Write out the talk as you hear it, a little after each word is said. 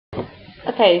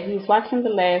Okay, if you was watching the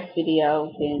last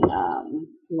video, then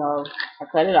I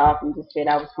cut it off and just said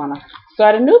I was gonna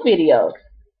start a new video.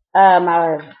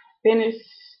 I finished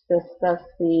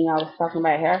discussing. I was talking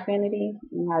about Hairfinity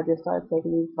and how I just started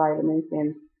taking these vitamins,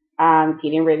 and I'm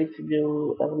getting ready to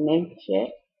do a length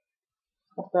check.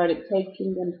 I started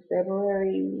taking them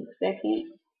February 2nd.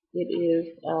 It is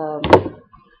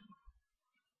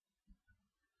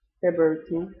February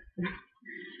 10th.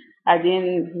 I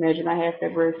didn't measure my hair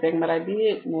February 2nd, but I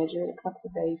did measure it a couple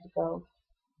of days ago.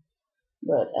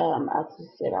 But I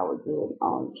just said I would do it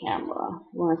on camera.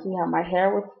 You want to see how my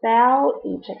hair was styled?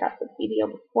 And check out the video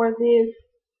before this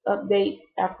update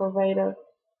Acrovator.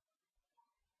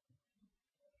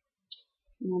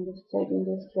 And I'm just taking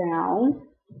this down.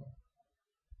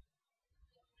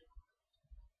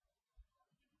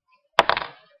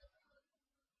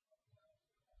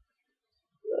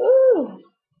 Ooh,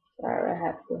 sorry, I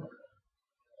have to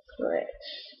stretch.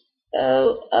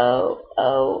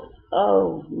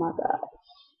 Oh my God.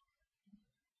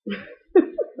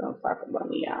 Don't talk about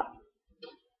me out.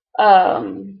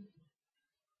 Um,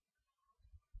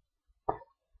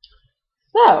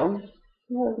 so,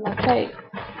 what was my take?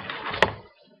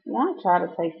 Now I try to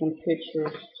take some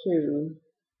pictures too.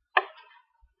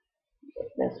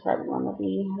 That's probably going to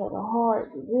be a little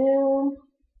hard to do.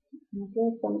 I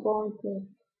guess I'm going to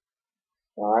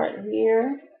start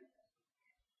here.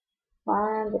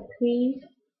 Find the piece.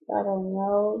 I don't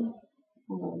know.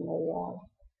 I don't know, y'all.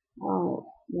 I don't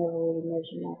never really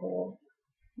measure my hair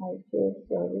like this.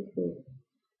 So this is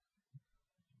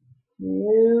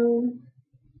new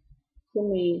to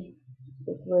me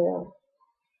as well.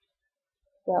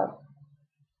 So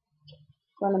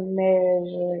I'm gonna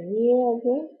measure here, I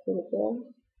guess, to the best.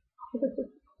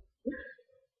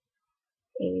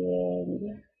 And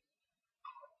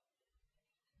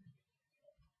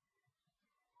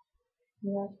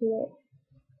that's it.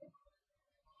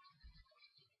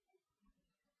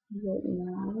 Get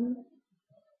 9.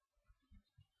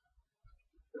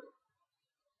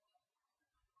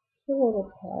 A little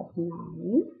past 9.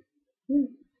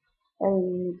 I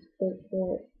didn't expect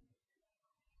that.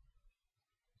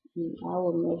 I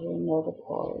will measure another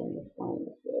part in the front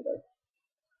instead of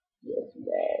just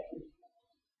that.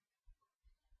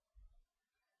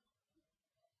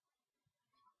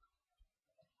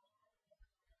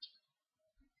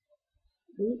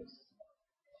 Oops.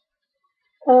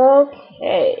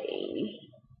 Okay.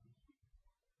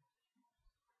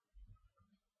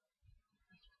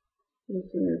 This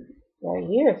is right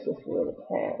here. It's just a little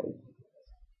pad.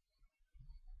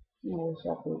 I wish I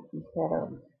could just had a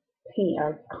pin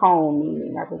or comb in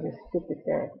it. I could just stick it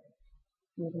there.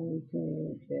 I don't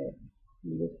think that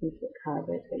this is the kind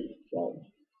of thing. So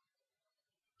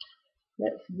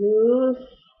let's do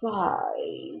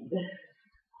side.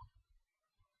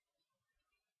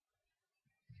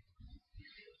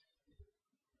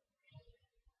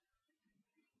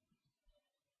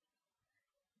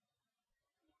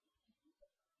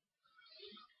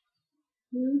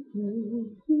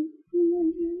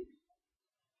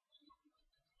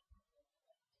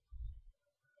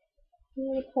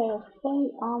 Here past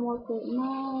 8, almost at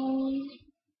 9.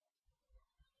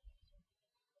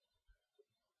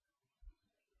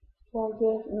 So I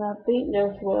guess, and I think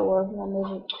that's what it was when I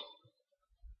measured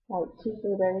like 2,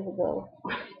 3 days ago.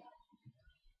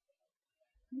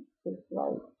 It's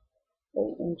like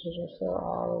 8 inches or so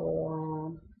all the way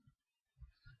around.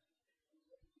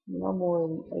 No more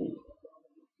than 8.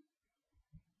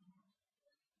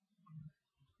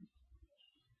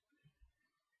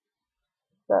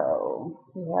 So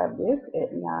we have this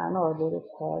at 9 or a little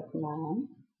past 9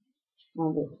 on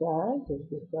this side, because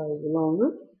this side is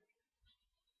longer.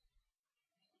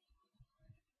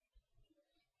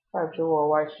 I have to wear a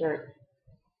white shirt,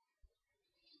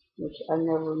 which I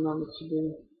never remember to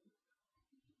do.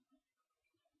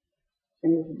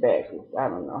 And this back is, I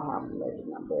don't know how I'm measuring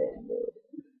my back, but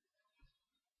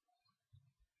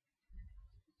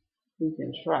you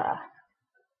can try.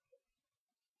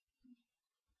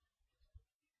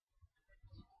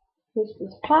 Which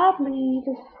is probably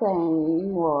the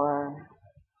same, or,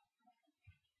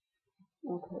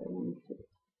 okay, let me see.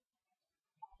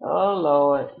 Oh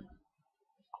Lord.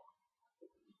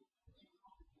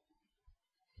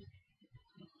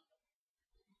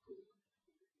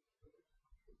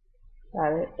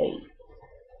 Got it, 8.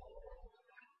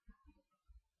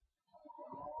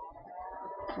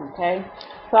 Okay,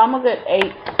 so I'm a good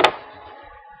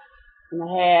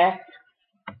 8.5,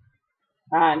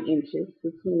 9 inches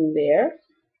between there.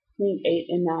 Between 8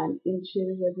 and 9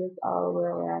 inches of this all the way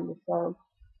around the side.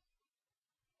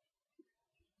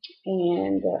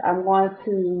 And I'm going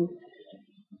to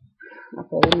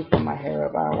Okay, let me put my hair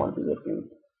up. I don't want to be looking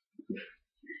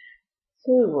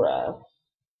too rough.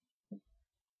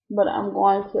 But I'm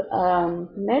going to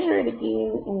measure it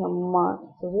again in a month.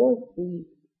 So we'll see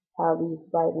how these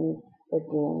vitamins are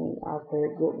doing. I've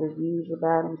heard good reviews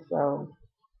about them, so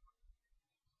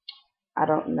I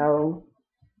don't know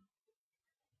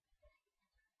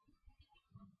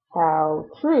how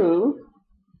true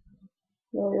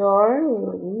they are.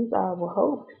 These I will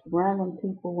hope random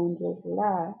people wouldn't just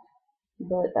lie.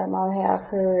 But I have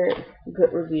heard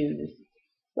good reviews.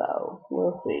 So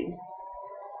we'll see.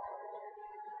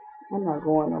 I'm not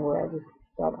going nowhere. I just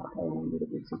thought I don't need to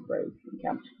be too crazy.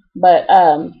 But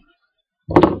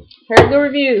heard good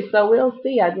reviews, so we'll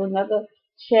see. I do another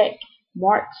check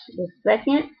March the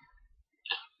 2nd.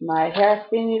 My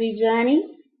Hairfinity journey.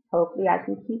 Hopefully I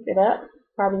can keep it up.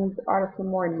 Probably need to order some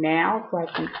more now so I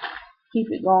can keep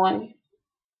it going.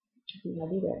 I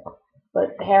do that.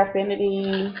 But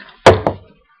Hairfinity,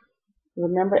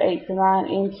 remember 8 to 9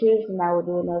 inches, and I will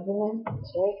do another one.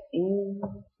 Check in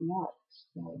March.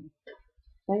 So,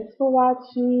 thanks for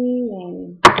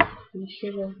watching, and be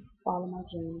sure to follow my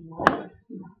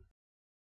journey.